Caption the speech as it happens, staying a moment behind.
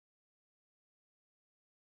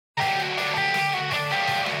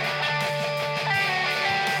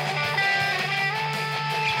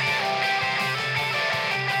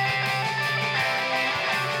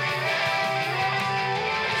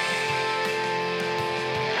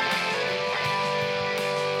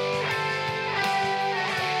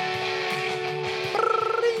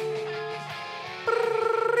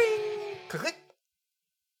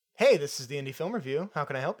Hey, this is the Indie Film Review. How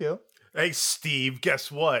can I help you? Hey, Steve, guess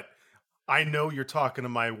what? I know you're talking to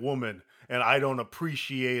my woman, and I don't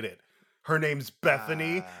appreciate it. Her name's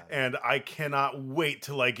Bethany, and I cannot wait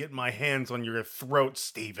till I get my hands on your throat,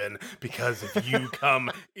 Steven, because if you come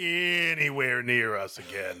anywhere near us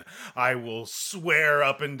again, I will swear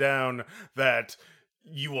up and down that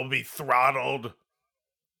you will be throttled.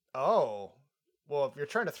 Oh, well, if you're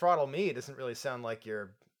trying to throttle me, it doesn't really sound like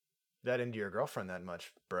you're that into your girlfriend that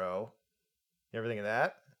much, bro. You ever think of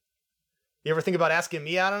that? You ever think about asking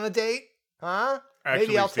me out on a date? Huh? Actually,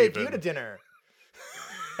 Maybe I'll take Steven. you to dinner.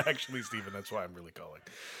 Actually, Steven, that's why I'm really calling.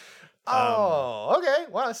 Oh,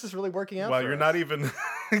 okay. Wow, this is really working out. Well, for you're us. not even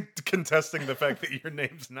contesting the fact that your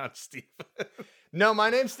name's not Steven. No, my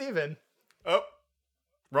name's Steven. Oh,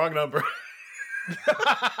 wrong number.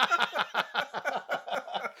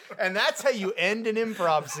 And that's how you end an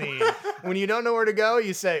improv scene. When you don't know where to go,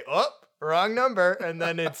 you say, "Oh, wrong number," and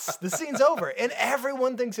then the scene's over, and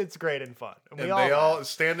everyone thinks it's great and fun. And And we they all all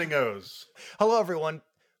standing O's. Hello, everyone.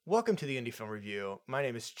 Welcome to the Indie Film Review. My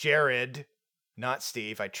name is Jared, not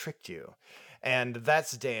Steve. I tricked you. And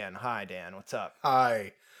that's Dan. Hi, Dan. What's up?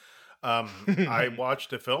 Hi. I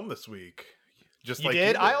watched a film this week. Just You like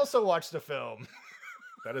did? you I also watched a film.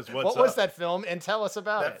 That is what's What was up. that film? And tell us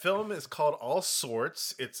about That it. film is called All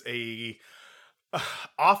Sorts. It's a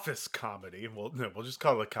office comedy. Well, no, we'll just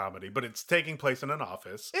call it a comedy, but it's taking place in an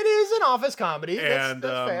office. It is an office comedy. And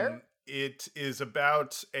That's fair. it is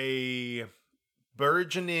about a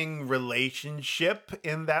burgeoning relationship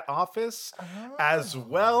in that office, as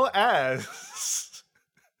well as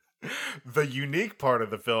the unique part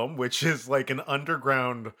of the film, which is like an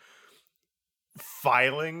underground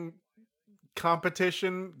filing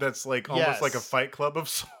competition that's like almost like a Yes. fight club of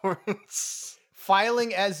sorts.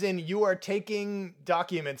 Filing as in you are taking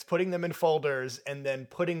documents, putting them in folders, and then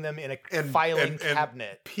putting them in a filing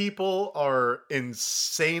cabinet. People are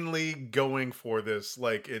insanely going for this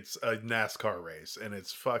like it's a NASCAR race, and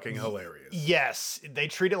it's fucking hilarious. Yes, they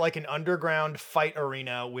treat it like an underground fight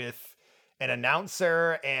arena with an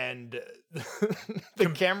announcer and the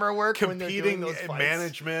camera work when they're doing Competing those fights.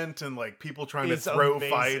 management and like people trying It's to throw amazing.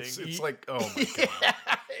 fights. It's like, oh my god.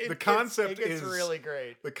 Yeah, The concept it gets is really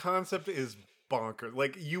great. The concept is bonkers.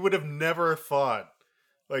 Like you would have never thought.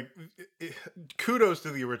 Like kudos to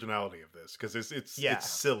the originality of this because it's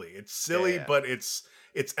silly. It's silly, Yeah. but it's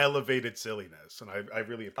elevated silliness, and I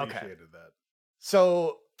really appreciated that.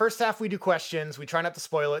 So first half we do questions. We try not to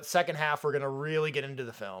spoil it. Second half we're gonna really get into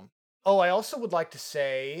the film. Oh, I also would like to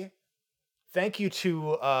say thank you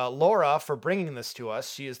to Laura for bringing this to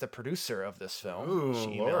us. She is the producer of this film. Ooh,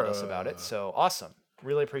 She emailed us Laura. about it. So awesome.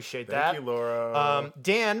 Really appreciate Thank that. you, Laura.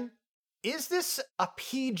 Dan, is this a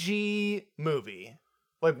PG movie?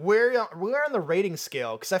 Like where on the rating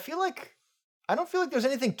scale? Because I don't feel like there's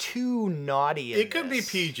anything too naughty in It could be this.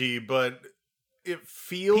 PG, but it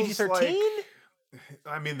feels PG-13? like.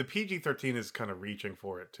 I mean, the PG-13 is kind of reaching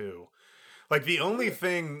for it too. Like the only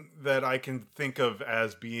thing that I can think of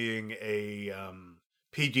as being a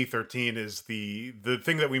PG-13 is the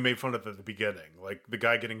thing that we made fun of at the beginning, like the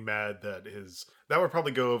guy getting mad that would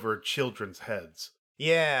probably go over children's heads.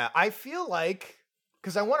 Yeah, I feel like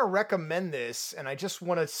because I want to recommend this, and I just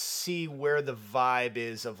want to see where the vibe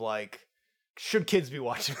is of like, should kids be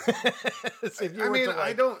watching this? If you I were mean, to, like,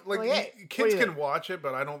 I don't like hey, what kids do you can watch it,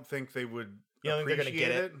 but I don't think they would. You don't think they're gonna appreciate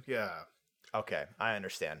get it? Yeah, Okay, I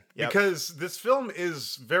understand. Yep. because this film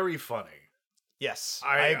is very funny. Yes,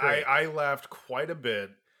 I agree. I laughed quite a bit,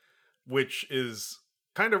 which is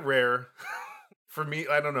kind of rare for me.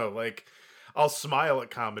 I don't know, like I'll smile at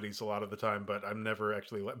comedies a lot of the time, but I'm never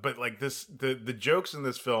actually. But like this, the jokes in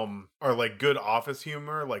this film are like good office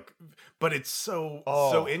humor, like, but it's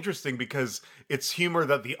so interesting because it's humor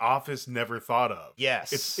that The Office never thought of.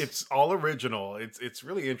 Yes. It's all original. It's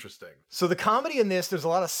really interesting. So the comedy in this, there's a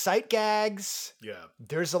lot of sight gags. Yeah.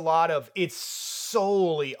 There's a lot of it's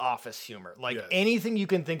solely Office humor. Like Yes. anything you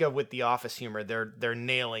can think of with the Office humor, they're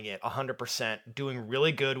nailing it 100%, doing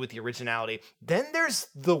really good with the originality. Then there's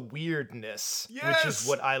the weirdness, which is Yes.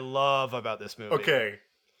 what I love about this movie. Okay.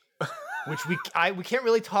 Which we can't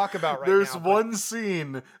really talk about right There's now. but one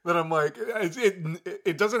scene that I'm like,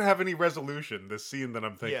 it doesn't have any resolution. This scene that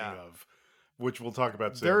I'm thinking Yeah. of, which we'll talk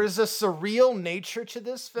about soon. there is a surreal nature to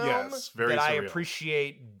this film Yes, very that I surreal.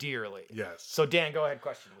 appreciate dearly. Yes. So Dan, go ahead,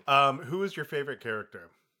 question me. Who is your favorite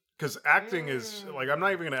character? Because acting is like, I'm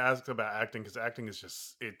not even going to ask about acting because acting is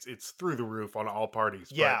just it's through the roof on all parties.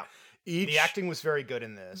 But Yeah. each The acting was very good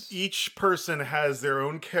in this. each person has their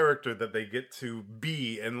own character that they get to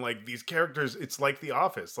be, and like these characters, it's like The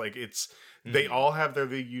Office. Like they all have their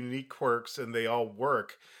unique quirks and they all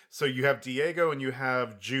work. So you have Diego and you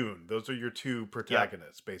have June. Those are your two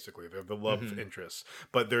protagonists, basically. They're the love Mhm. interests.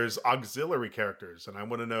 But there's auxiliary characters, and I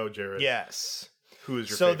want to know, Jared, Yes. who is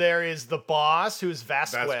your So favorite? there is the boss, who's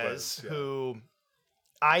Vasquez, Vasquez, yeah. who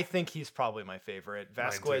I think he's probably my favorite.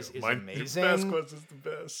 Vasquez is amazing. Vasquez is the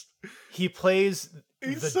best. He plays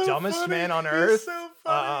He's the so dumbest funny. man on He's earth. so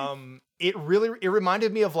funny. It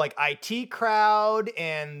reminded me of like IT Crowd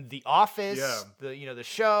and The Office, Yeah. the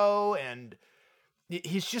show, and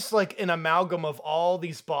he's just like an amalgam of all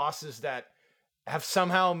these bosses that have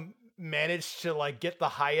somehow managed to like get the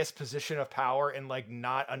highest position of power and like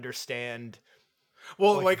not understand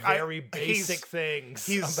Well, very basic things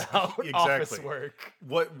about office work.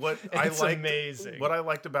 What It's amazing. What I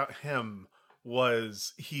liked about him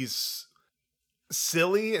was he's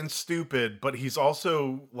silly and stupid, but he's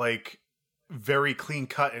also like very clean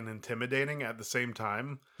cut and intimidating at the same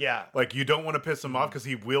time. Yeah. Like you don't want to piss him off because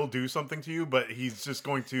he will do something to you, but he's just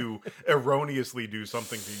going to erroneously do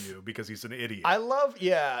something to you because he's an idiot. I love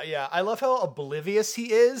how oblivious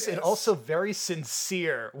he is and Yes. also very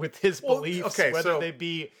sincere with his beliefs, whether so they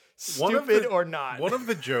be stupid or not. One of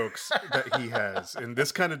the jokes that he has, and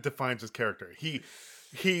this kind of defines his character,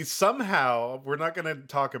 he somehow, we're not going to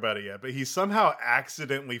talk about it yet, but he somehow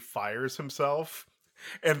accidentally fires himself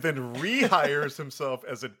and then rehires himself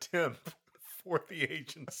as a temp for the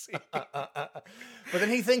agency. But then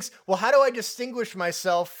he thinks, well, how do I distinguish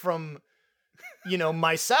myself from,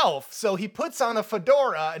 myself? So he puts on a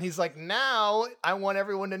fedora and he's like, now I want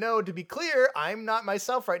everyone to know, to be clear, I'm not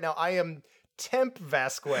myself right now. I am temp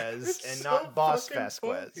Vasquez and not boss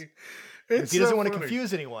Vasquez. Because he doesn't want to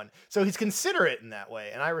confuse anyone. So he's considerate in that way.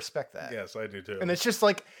 And I respect that. Yes, I do too. And it's just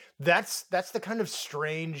like, that's the kind of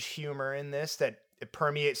strange humor in this that it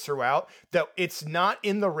permeates throughout, that it's not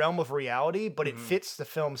in the realm of reality, but it fits the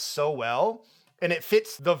film so well. And it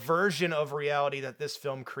fits the version of reality that this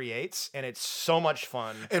film creates. And it's so much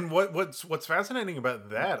fun. And what's fascinating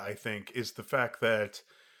about that, I think, is the fact that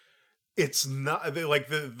it's not like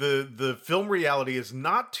the film reality is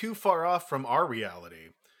not too far off from our reality.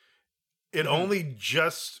 It only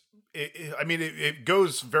just, it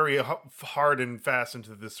goes very hard and fast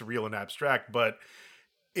into the surreal and abstract, but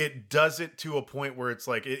it does it to a point where it's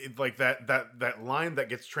like like that line that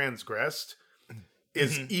gets transgressed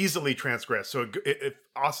is easily transgressed. So it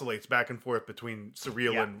oscillates back and forth between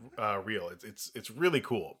surreal and real. It's really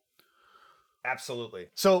cool. Absolutely.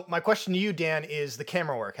 So my question to you, Dan, is the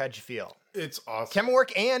camera work. How'd you feel? It's awesome. Camera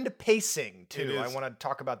work and pacing too. It is. I want to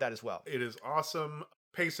talk about that as well. It is awesome.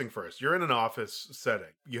 Pacing first. You're in an office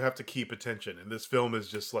setting. You have to keep attention. And this film is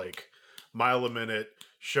just like mile a minute,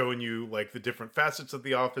 showing you like the different facets of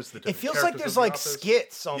the office. It feels like there's like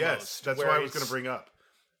skits almost. Yes, that's what I was going to bring up.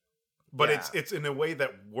 But it's in a way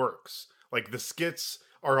that works. Like the skits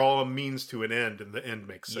are all a means to an end, and the end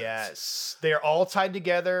makes sense. Yes. They're all tied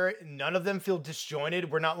together. None of them feel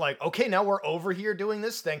disjointed. We're not like, okay, now we're over here doing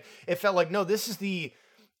this thing. It felt like, no, this is the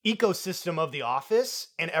ecosystem of The Office,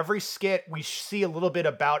 and every skit we see a little bit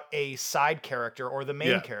about a side character or the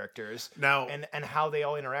main characters now and how they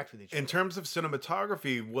all interact with each other. In terms of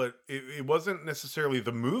cinematography, it wasn't necessarily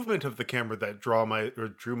the movement of the camera that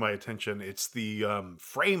drew my attention. It's the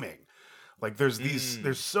framing. Like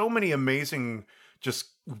there's so many amazing, just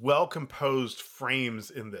well composed frames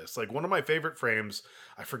in this. Like one of my favorite frames,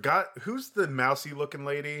 I forgot who's the mousy looking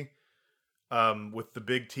lady with the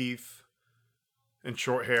big teeth and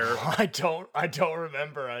short hair. I don't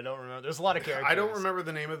remember. There's a lot of characters. I don't remember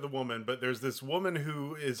the name of the woman, but there's this woman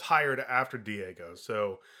who is hired after Diego.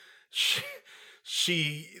 So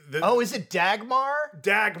is it Dagmar?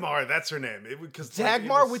 Dagmar, that's her name.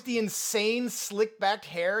 Dagmar with the insane slick backed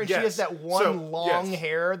hair, and she has that one long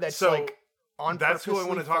hair that's like on purpose. That's who I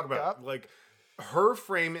want to talk about. Like her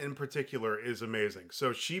frame in particular is amazing.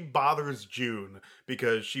 So she bothers June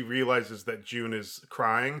because she realizes that June is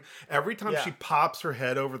crying. Every time she pops her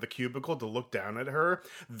head over the cubicle to look down at her,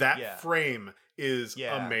 that frame is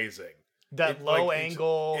amazing. That low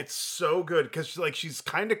angle. It's so good because she's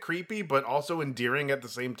kind of creepy, but also endearing at the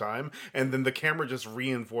same time. And then the camera just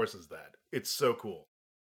reinforces that. It's so cool.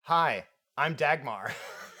 Hi, I'm Dagmar.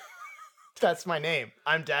 That's my name.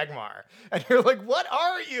 I'm Dagmar. And you're like, what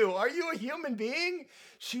are you? Are you a human being?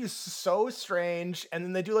 She's so strange. And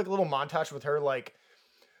then they do like a little montage with her like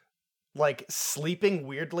sleeping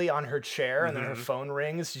weirdly on her chair, and then her phone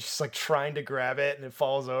rings. She's just like trying to grab it and it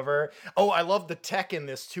falls over. Oh, I love the tech in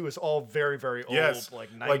this too. It's all very, very old. Yes. Like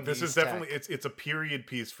 90s like this is tech. definitely it's a period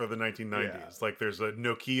piece for the 1990s. Like there's a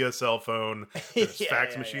Nokia cell phone, there's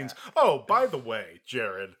fax machines. Oh, by the way,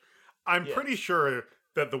 Jared, I'm pretty sure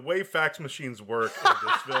that the way fax machines work in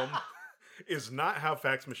this film is not how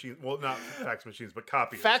fax machines, well, not fax machines, but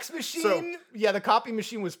copiers. Fax machine? Yeah, the copy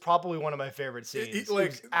machine was probably one of my favorite scenes. It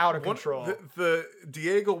was out of control. The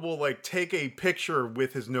Diego will like take a picture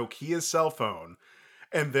with his Nokia cell phone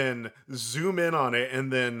and then zoom in on it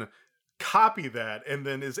and then copy that and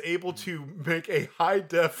then is able to make a high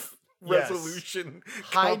def resolution.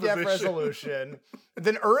 High def resolution.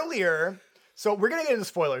 Then earlier, so we're going to get into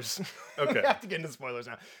spoilers. Okay. We have to get into spoilers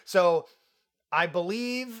now. So I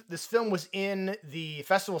believe this film was in the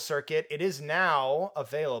festival circuit. It is now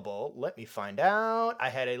available. Let me find out. I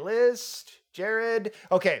had a list. Jared.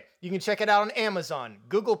 Okay, you can check it out on Amazon,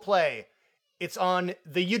 Google Play. It's on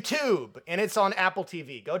the YouTube, and it's on Apple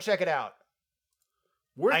TV. Go check it out.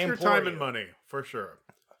 Worth your time and money, for sure.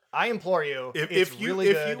 I implore you. If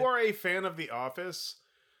you are a fan of The Office,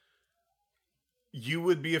 you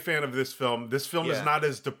would be a fan of this film. This film is not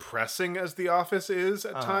as depressing as The Office is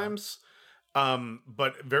at times,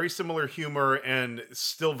 but very similar humor and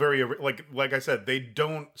still very like I said, they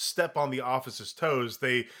don't step on The Office's toes.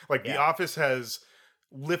 The Office has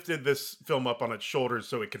lifted this film up on its shoulders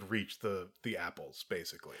so it could reach the apples,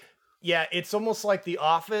 basically. Yeah, it's almost like The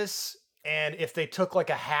Office. And if they took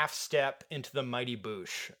like a half step into the Mighty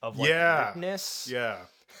Boosh of like witness. Yeah.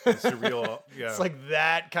 Surreal. Yeah. It's like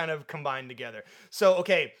that kind of combined together. So,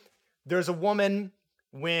 okay, there's a woman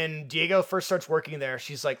when Diego first starts working there.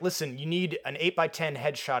 She's like, listen, you need an 8x10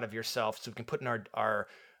 headshot of yourself so we can put in our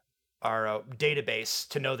database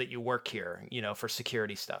to know that you work here, for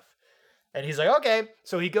security stuff. And he's like, okay.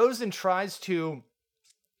 So he goes and tries to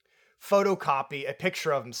photocopy a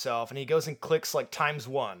picture of himself and he goes and clicks like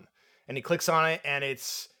 ×1. And he clicks on it, and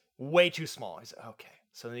it's way too small. He's like, okay.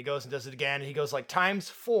 So then he goes and does it again, and he goes like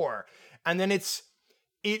 ×4. And then it's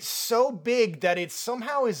so big that it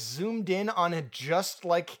somehow is zoomed in on it just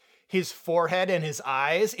like his forehead and his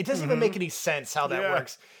eyes. It doesn't even make any sense how that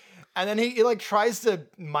works. And then he like tries to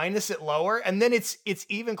minus it lower, and then it's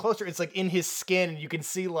even closer. It's like in his skin, and you can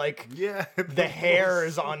see like the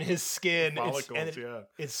hairs on his skin.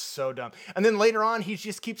 It's so dumb. And then later on, he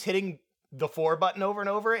just keeps hitting the 4 button over and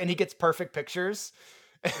over, and he gets perfect pictures.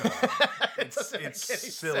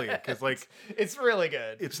 It's silly because like it's really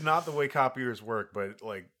good. It's not the way copiers work, but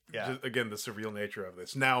like just, again, the surreal nature of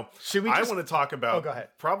this. Now, I want to talk about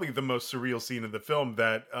probably the most surreal scene in the film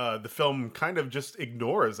that the film kind of just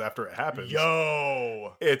ignores after it happens.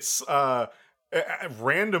 It's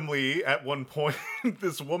randomly at one point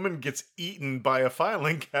this woman gets eaten by a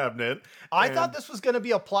filing cabinet. I thought this was going to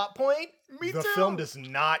be a plot point. Me the too. Film does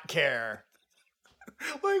not care.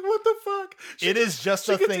 Like, what the fuck? It is just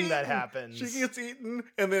a thing that happens. She gets eaten,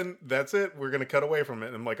 and then that's it. We're going to cut away from it.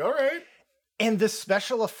 And I'm like, all right. And the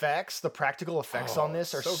special effects, the practical effects on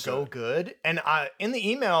this are so good. And in the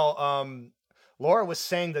email, Laura was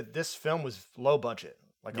saying that this film was low budget.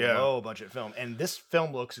 Like a low budget film. And this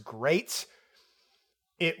film looks great.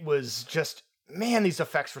 It was just, man, these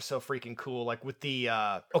effects were so freaking cool. Like with the,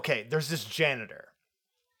 there's this janitor.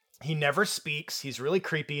 He never speaks. He's really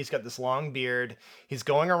creepy. He's got this long beard. He's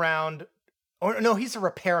going around. Oh, no, he's a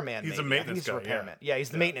repairman. He's a maintenance guy. Repairman. Yeah,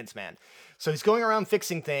 he's the maintenance man. So he's going around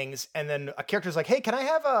fixing things. And then a character's like, hey, can I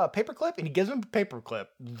have a paperclip? And he gives him a paperclip.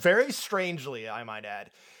 Very strangely, I might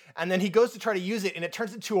add. And then he goes to try to use it. And it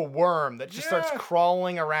turns into a worm that just starts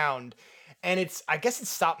crawling around. And I guess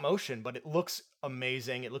it's stop motion, but it looks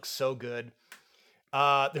amazing. It looks so good.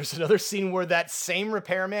 There's another scene where that same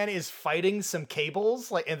repairman is fighting some cables,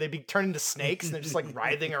 and they turn into snakes, and they're just like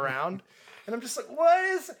writhing around. And I'm just like,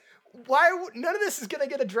 why none of this is gonna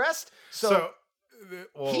get addressed? So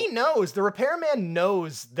he knows, the repairman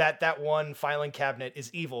knows that one filing cabinet is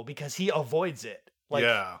evil because he avoids it. Like,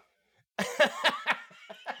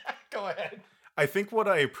 go ahead. I think what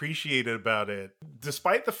I appreciated about it,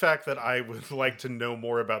 despite the fact that I would like to know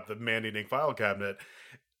more about the man-eating file cabinet,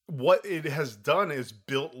 what it has done is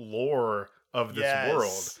built lore of this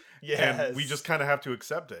world. And we just kind of have to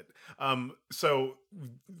accept it. So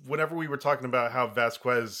whenever we were talking about how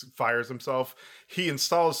Vasquez fires himself, he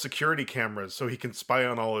installs security cameras so he can spy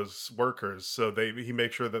on all his workers. So he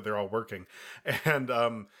makes sure that they're all working. And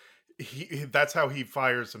that's how he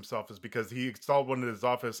fires himself, is because he installed one in his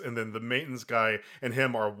office, and then the maintenance guy and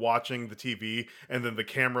him are watching the TV, and then the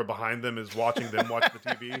camera behind them is watching them watch the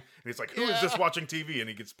TV, and he's like, who is this watching TV? And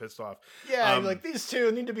he gets pissed off. Like, these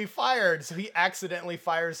two need to be fired. So he accidentally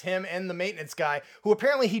fires him and the maintenance guy, who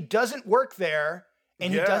apparently he doesn't work there,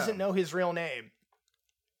 and he doesn't know his real name.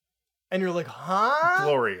 And you're like, huh?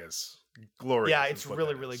 Glorious. Yeah, it's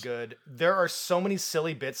really, really good. There are so many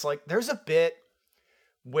silly bits. Like, there's a bit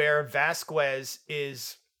where Vasquez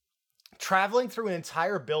is traveling through an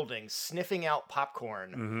entire building, sniffing out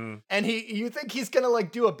popcorn. Mm-hmm. And you think he's gonna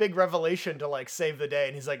like do a big revelation to like save the day,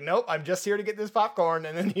 and he's like, nope, I'm just here to get this popcorn,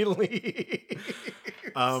 and then he leaves.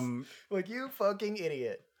 Like, you fucking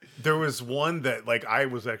idiot. There was one that like I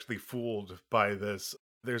was actually fooled by this.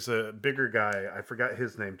 There's a bigger guy, I forgot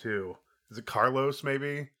his name too. Is it Carlos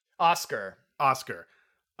maybe? Oscar. Oscar's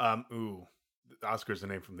the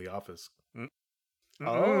name from The Office.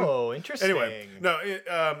 Oh, interesting. Anyway, no.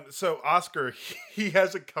 So Oscar, he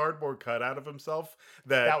has a cardboard cutout of himself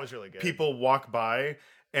that was really good. People walk by,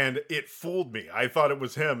 and it fooled me. I thought it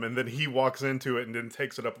was him, and then he walks into it and then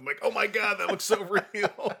takes it up. I'm like, oh my god, that looks so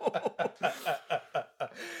real.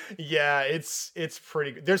 Yeah, it's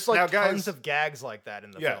pretty good. There's like Now, guys, tons of gags like that in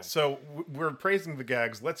the film. So we're praising the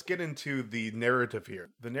gags. Let's get into the narrative here.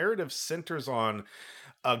 The narrative centers on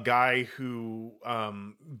a guy who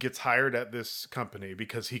gets hired at this company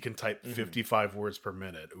because he can type 55 words per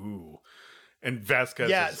minute. Ooh. And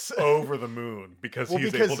Vasquez is over the moon because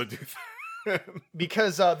he's able to do that.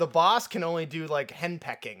 Because the boss can only do like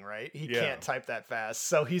henpecking, right? He can't type that fast.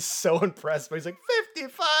 So he's so impressed. But he's like,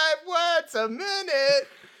 55 words a minute.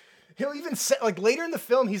 He'll even say, like, later in the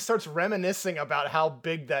film, he starts reminiscing about how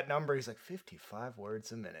big that number. He's like, 55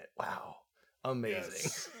 words a minute. Wow.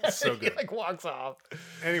 Amazing. Yes, so good. He like walks off.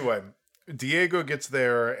 Anyway, Diego gets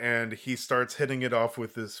there and he starts hitting it off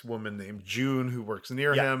with this woman named June who works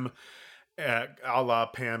near him, a la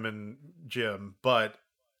Pam and Jim. But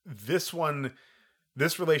this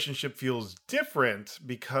relationship feels different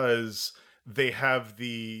because they have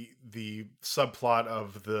the subplot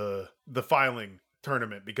of the filing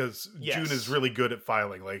tournament, because June is really good at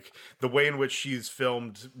filing. Like the way in which she's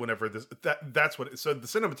filmed whenever that's what so the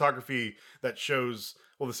cinematography that shows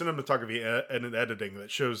the cinematography and editing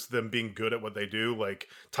that shows them being good at what they do, like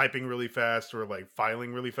typing really fast or like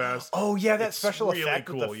filing really fast. Oh yeah, that special really effect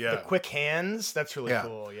cool. with the quick hands, that's really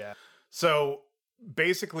cool. Yeah. So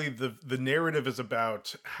basically the narrative is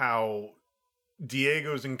about how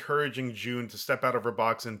Diego's encouraging June to step out of her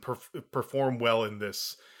box and perform well in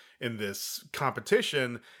this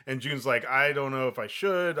competition, and June's like, I don't know if I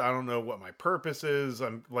should. I don't know what my purpose is.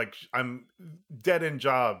 I'm dead end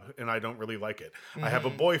job and I don't really like it. I have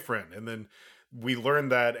a boyfriend, and then we learn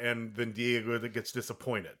that, and then Diego gets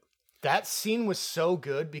disappointed. That scene was so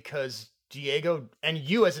good because Diego and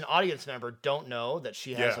you as an audience member don't know that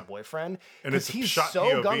she has a boyfriend, and he's shot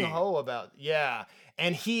so gung-ho about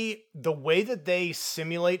and the way that they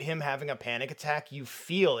simulate him having a panic attack, you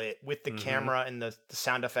feel it with the camera and the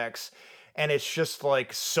sound effects, and it's just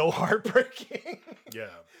like so heartbreaking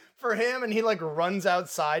for him. And he like runs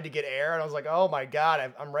outside to get air, and I was like, oh my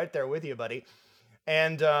god, I'm right there with you, buddy.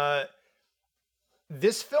 And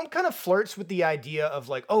this film kind of flirts with the idea of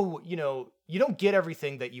like, oh, you don't get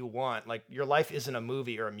everything that you want. Like, your life isn't a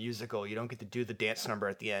movie or a musical. You don't get to do the dance number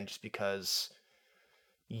at the end just because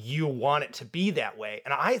you want it to be that way.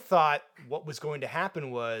 And I thought what was going to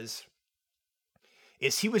happen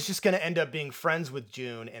is he was just going to end up being friends with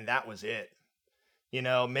June, and that was it.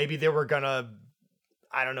 Maybe they were going to,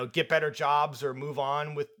 I don't know, get better jobs or move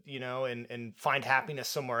on with, and find happiness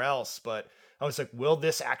somewhere else. But I was like, will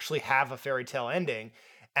this actually have a fairy tale ending?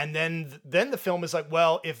 And then the film is like,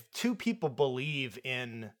 well, if two people believe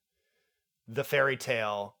in the fairy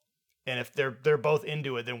tale, and if they're both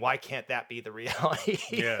into it, then why can't that be the reality?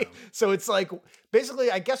 Yeah. So it's like, basically,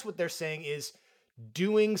 I guess what they're saying is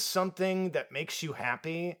doing something that makes you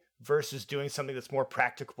happy versus doing something that's more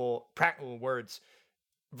practical words,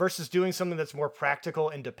 versus doing something that's more practical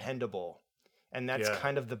and dependable. And that's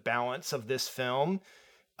kind of the balance of this film,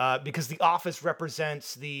 because The Office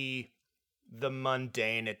represents the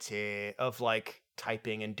mundanity of like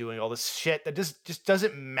typing and doing all this shit that just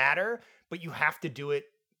doesn't matter, but you have to do it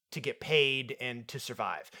to get paid and to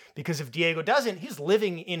survive. Because if Diego doesn't, he's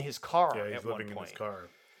living in his car at one point. In his car.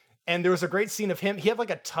 And there was a great scene of him. He had like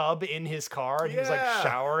a tub in his car, and he was like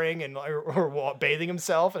showering and or bathing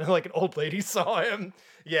himself, and like an old lady saw him.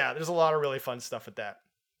 Yeah, there's a lot of really fun stuff with that.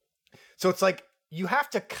 So it's like you have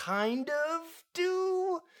to kind of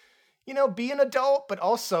do, be an adult, but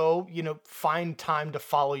also, find time to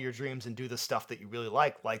follow your dreams and do the stuff that you really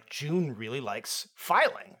like. Like June really likes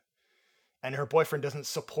filing. And her boyfriend doesn't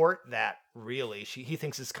support that, really. He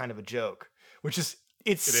thinks it's kind of a joke, which is,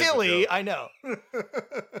 it's silly. I know.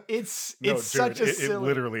 It's such a silly. It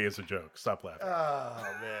literally is a joke. Stop laughing. Oh,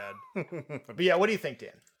 man. But yeah, what do you think, Dan?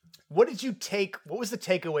 What was the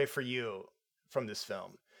takeaway for you from this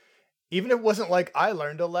film? Even if it wasn't like, I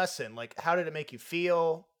learned a lesson. Like, how did it make you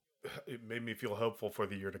feel? It made me feel hopeful for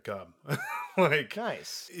the year to come. Like,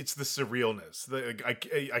 nice. It's the surrealness.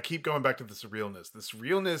 I keep going back to the surrealness. The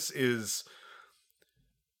surrealness is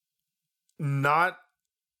not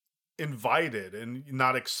invited and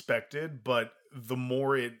not expected, but the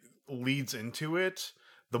more it leads into it,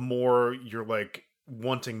 the more you're like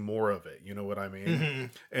wanting more of it. You know what I mean? Mm-hmm.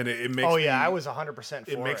 And it makes me, I was 100%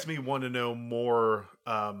 for it makes me want to know more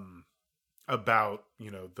about, you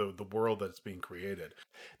know, the world that's being created.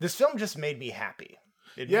 This film just made me happy.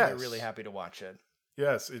 It made me really happy to watch it.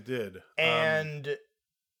 Yes, it did. And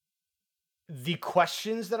the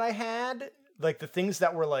questions that I had, like the things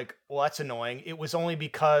that were like, well, that's annoying. It was only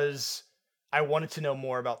because I wanted to know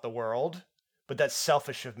more about the world. But that's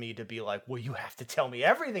selfish of me to be like, well, you have to tell me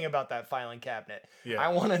everything about that filing cabinet. Yeah. I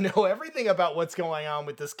want to know everything about what's going on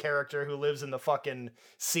with this character who lives in the fucking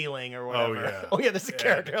ceiling or whatever. Oh, yeah, there's a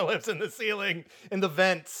character who lives in the ceiling, in the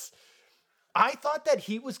vents. I thought that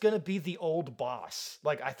he was going to be the old boss.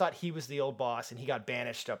 Like, I thought he was the old boss and he got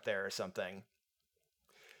banished up there or something.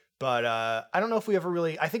 But I don't know if we ever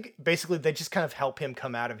really... I think basically they just kind of help him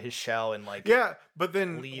come out of his shell and like... Yeah, but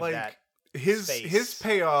then leave like that his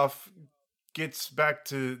payoff gets back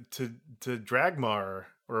to Dragmar,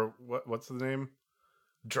 or what's the name?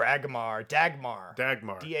 Dagmar. Dagmar.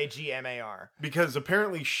 Dagmar. Because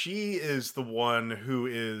apparently she is the one who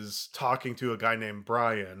is talking to a guy named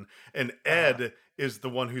Brian, and Ed is the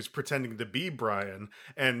one who's pretending to be Brian,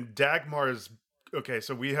 and Dagmar's... Okay,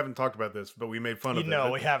 so we haven't talked about this, but we made fun of it.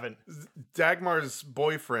 No, we haven't. Dagmar's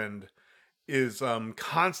boyfriend is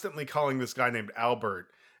constantly calling this guy named Albert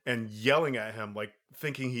and yelling at him, like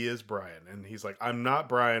thinking he is Brian. And he's like, I'm not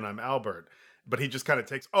Brian, I'm Albert. But he just kind of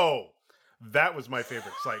takes, that was my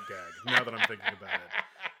favorite sight gag, now that I'm thinking about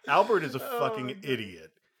it. Albert is a fucking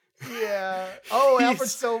idiot. Yeah. Oh,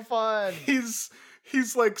 Albert's so fun. He's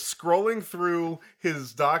like scrolling through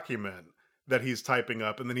his document that he's typing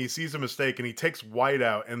up, and then he sees a mistake, and he takes white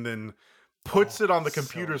out and then puts it on the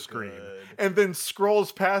computer screen, and then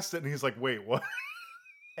scrolls past it, and he's like, wait, what?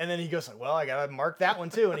 And then he goes like, well, I gotta mark that one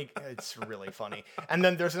too. And it's really funny. And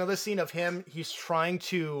then there's another scene of him. He's trying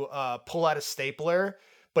to pull out a stapler,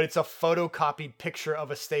 but it's a photocopied picture of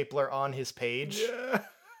a stapler on his page.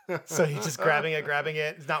 Yeah. So he's just grabbing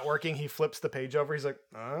it. It's not working. He flips the page over. He's like,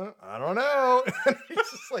 I don't know. He's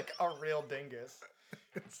just like a real dingus.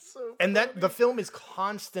 It's so and that the film is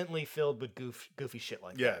constantly filled with goofy shit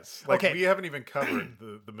like that. Yes. Like, we haven't even covered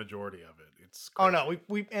the majority of it. It's crazy. Oh no,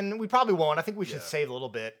 we probably won't. I think we should save a little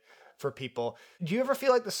bit for people. Do you ever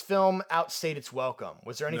feel like this film outstayed its welcome?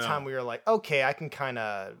 Was there any time where you're like, okay, I can kind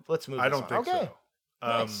of let's move? I don't think so.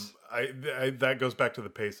 Nice. I that goes back to the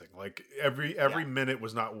pacing. Like every minute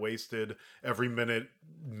was not wasted. Every minute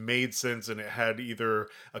made sense, and it had either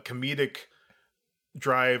a comedic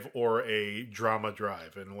drive or a drama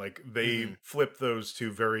drive, and like they flipped those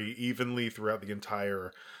two very evenly throughout the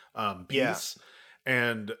entire piece.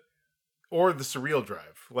 And or the surreal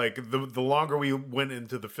drive, like the longer we went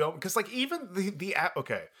into the film, because like even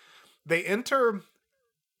they enter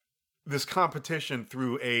this competition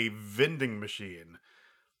through a vending machine,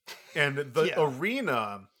 and the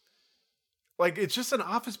arena, like it's just an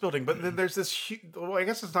office building, but then there's this well, I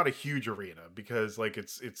guess it's not a huge arena because like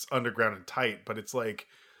it's underground and tight, but it's like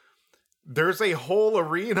there's a whole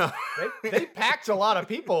arena. They packed a lot of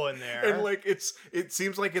people in there, and like it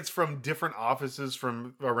seems like it's from different offices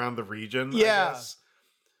from around the region. Yeah, I guess.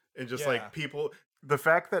 And just like people, the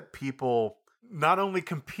fact that people not only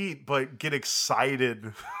compete but get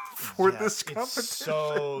excited for this competition, it's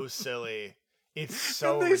so silly. It's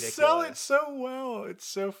so and they ridiculous. sell it so well. It's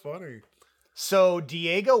so funny. So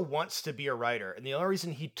Diego wants to be a writer, and the only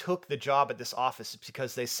reason he took the job at this office is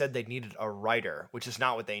because they said they needed a writer, which is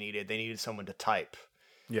not what they needed. They needed someone to type.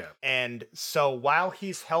 Yeah. And so while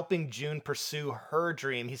he's helping June pursue her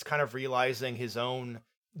dream, he's kind of realizing his own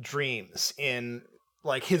dreams. In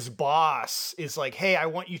like his boss is like, hey, I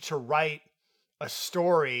want you to write a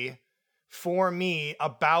story for me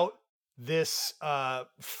about this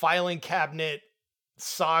filing cabinet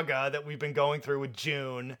saga that we've been going through with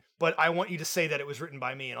June, but I want you to say that it was written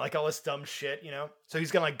by me, and like all this dumb shit, you know? So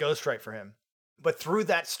he's gonna like ghostwrite for him. But through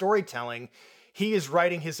that storytelling, he is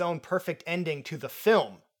writing his own perfect ending to the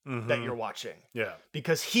film that you're watching. Yeah.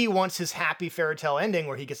 Because he wants his happy fairy tale ending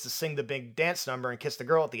where he gets to sing the big dance number and kiss the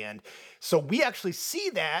girl at the end. So we actually see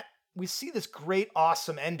that. We see this great,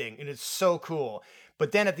 awesome ending, and it's so cool.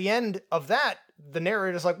 But then at the end of that, the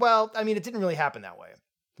narrator's like, well, I mean, it didn't really happen that way.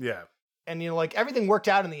 Yeah. And, you know, like, everything worked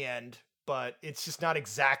out in the end, but it's just not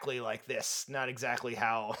exactly like this. Not exactly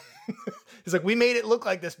how... It's like, we made it look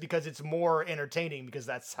like this because it's more entertaining, because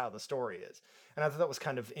that's how the story is. And I thought that was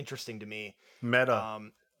kind of interesting to me. Meta.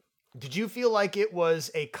 Did you feel like it was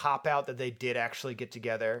a cop-out that they did actually get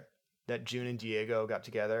together? That June and Diego got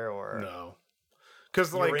together? Or No.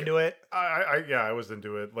 Because You're into it? I was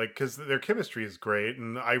into it. Like, because their chemistry is great,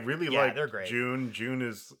 and I really like they're great. June. June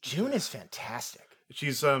is fantastic.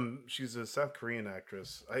 she's a South Korean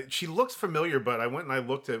actress. She looks familiar, but I went and I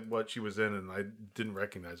looked at what she was in, and I didn't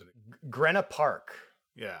recognize it. Grenna Park.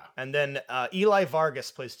 Yeah, And then Eli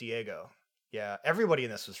Vargas plays Diego. Yeah, everybody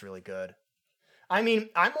in this was really good. I mean,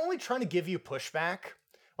 I'm only trying to give you pushback.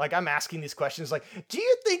 Like, I'm asking these questions like, do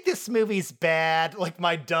you think this movie's bad? Like,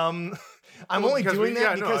 my dumb... I'm only doing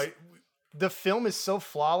that because the film is so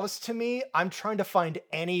flawless to me. I'm trying to find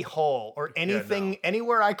any hole or anything,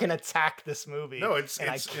 anywhere I can attack this movie. No, it's a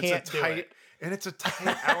tight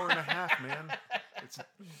hour and a half, man. It's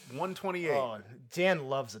 1:28. Oh, Dan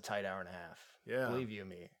loves a tight hour and a half. Yeah. Believe you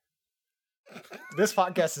me. This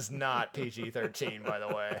podcast is not PG-13, by the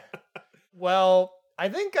way. Well, I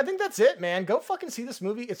think that's it, man. Go fucking see this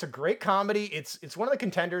movie. It's a great comedy. It's one of the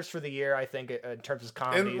contenders for the year, I think, in terms of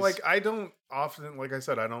comedies. And like, I don't often, like I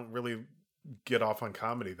said, I don't really get off on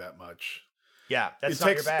comedy that much. Yeah, that's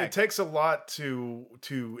not your bag. It takes a lot to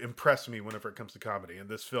impress me whenever it comes to comedy, and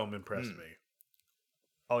this film impressed me.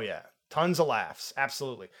 Oh yeah. Tons of laughs.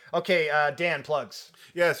 Absolutely. Okay, Dan, plugs.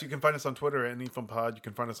 Yes, you can find us on Twitter at IndieFilmPod. You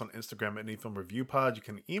can find us on Instagram at IndieFilmReviewPod. You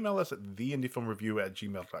can email us at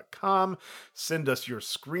theindiefilmreview@gmail.com. Send us your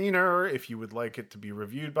screener if you would like it to be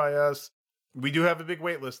reviewed by us. We do have a big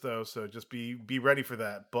wait list, though, so just be ready for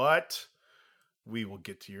that. But we will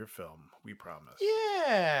get to your film. We promise.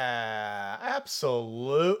 Yeah,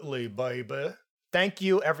 absolutely, baby. Thank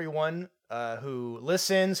you, everyone who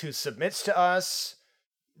listens, who submits to us,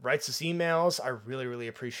 writes us emails. I really, really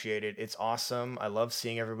appreciate it. It's awesome. I love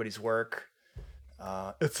seeing everybody's work.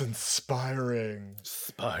 It's inspiring.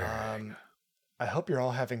 I hope you're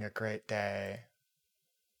all having a great day.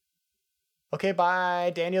 Okay,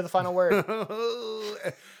 bye. Daniel, the final word.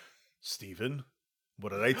 Steven,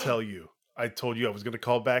 what did I tell you? I told you I was going to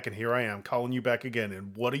call back, and here I am calling you back again.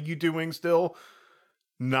 And what are you doing still?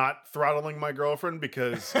 Not throttling my girlfriend,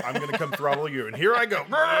 because I'm going to come throttle you. And here I go.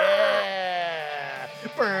 Yeah. His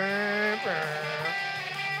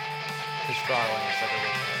throttling is like a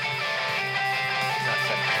rich man. Not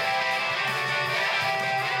sexual.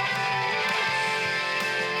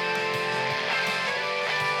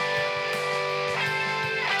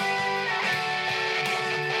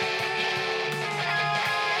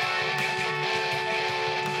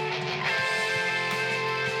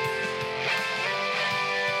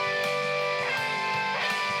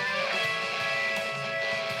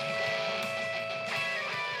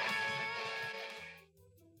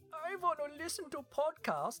 Listen to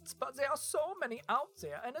podcasts, but there are so many out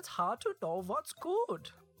there and it's hard to know what's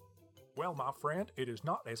good. Well, my friend, it is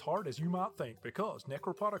not as hard as you might think because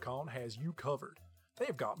Necropodicon has you covered.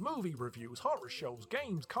 They've got movie reviews, horror shows,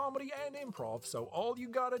 games, comedy, and improv, so all you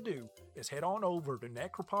gotta do is head on over to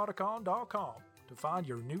necropodicon.com to find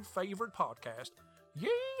your new favorite podcast.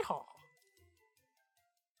 Yeehaw!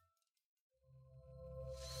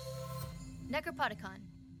 Necropodicon.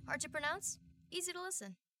 Hard to pronounce? Easy to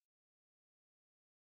listen.